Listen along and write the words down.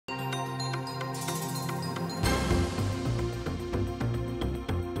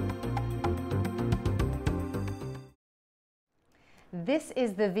This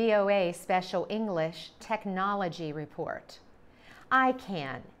is the VOA Special English Technology Report.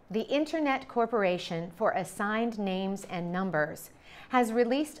 ICANN, the Internet Corporation for Assigned Names and Numbers, has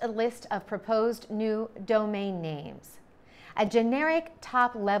released a list of proposed new domain names. A generic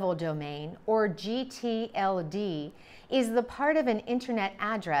top-level domain, or GTLD, is the part of an Internet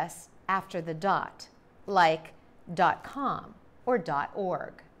address after the dot, like .com or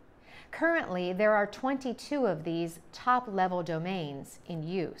 .org. Currently, there are 22 of these top-level domains in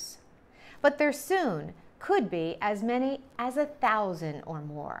use, but there soon could be as many as 1,000 or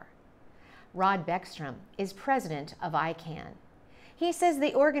more. Rod Beckstrom is president of ICANN. He says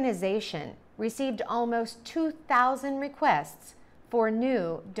the organization received almost 2,000 requests for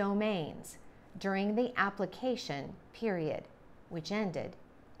new domains during the application period, which ended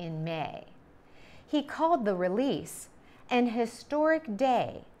in May. He called the release an historic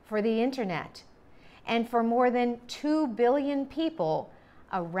day for the Internet and for more than 2 billion people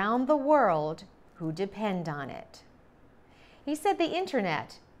around the world who depend on it. He said the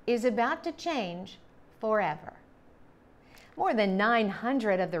Internet is about to change forever. More than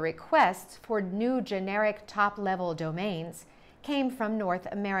 900 of the requests for new generic top-level domains came from North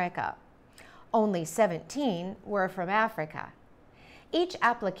America. Only 17 were from Africa. Each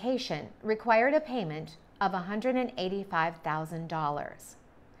application required a payment of $185,000.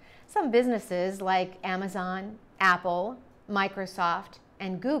 Some businesses like Amazon, Apple, Microsoft,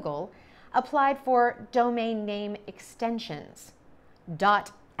 and Google applied for domain name extensions.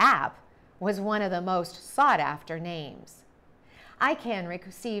 .app was one of the most sought-after names. ICANN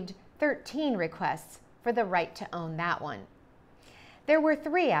received 13 requests for the right to own that one. There were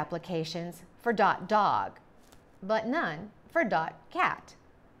 3 applications for .dog, but none for .cat.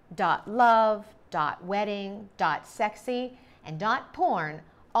 .love, .wedding, .sexy, and .porn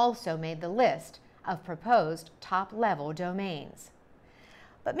also made the list of proposed top-level domains.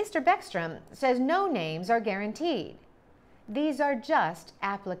 But Mr. Beckstrom says no names are guaranteed. These are just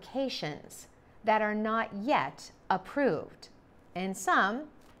applications that are not yet approved, and some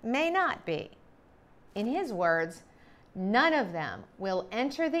may not be. In his words, none of them will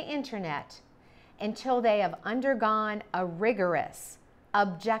enter the Internet until they have undergone a rigorous,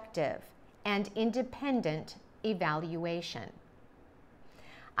 objective, and independent evaluation.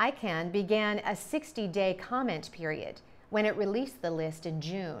 ICANN began a 60-day comment period when it released the list in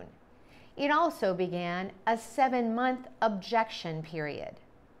June. It also began a 7-month objection period.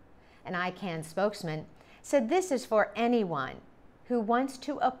 An ICANN spokesman said this is for anyone who wants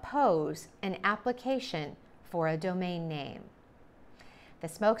to oppose an application for a domain name. The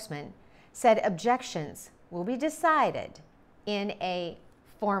spokesman said objections will be decided in a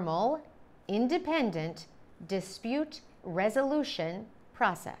formal, independent dispute resolution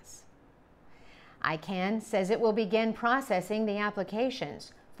process. ICANN says it will begin processing the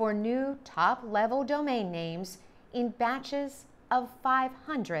applications for new top-level domain names in batches of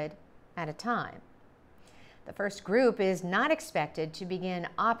 500 at a time. The first group is not expected to begin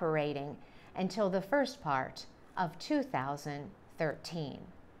operating until the first part of 2013.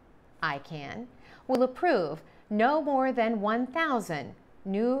 ICANN will approve no more than 1,000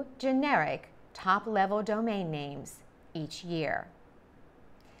 new generic top-level domain names each year.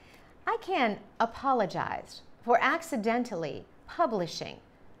 ICANN apologized for accidentally publishing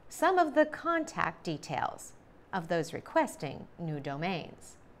some of the contact details of those requesting new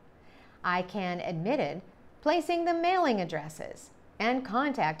domains. ICANN admitted placing the mailing addresses and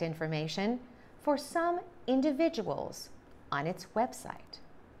contact information for some individuals on its website.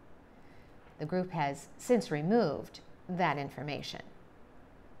 The group has since removed that information.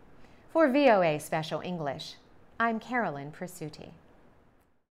 For VOA Special English, I'm Carolyn Presutti.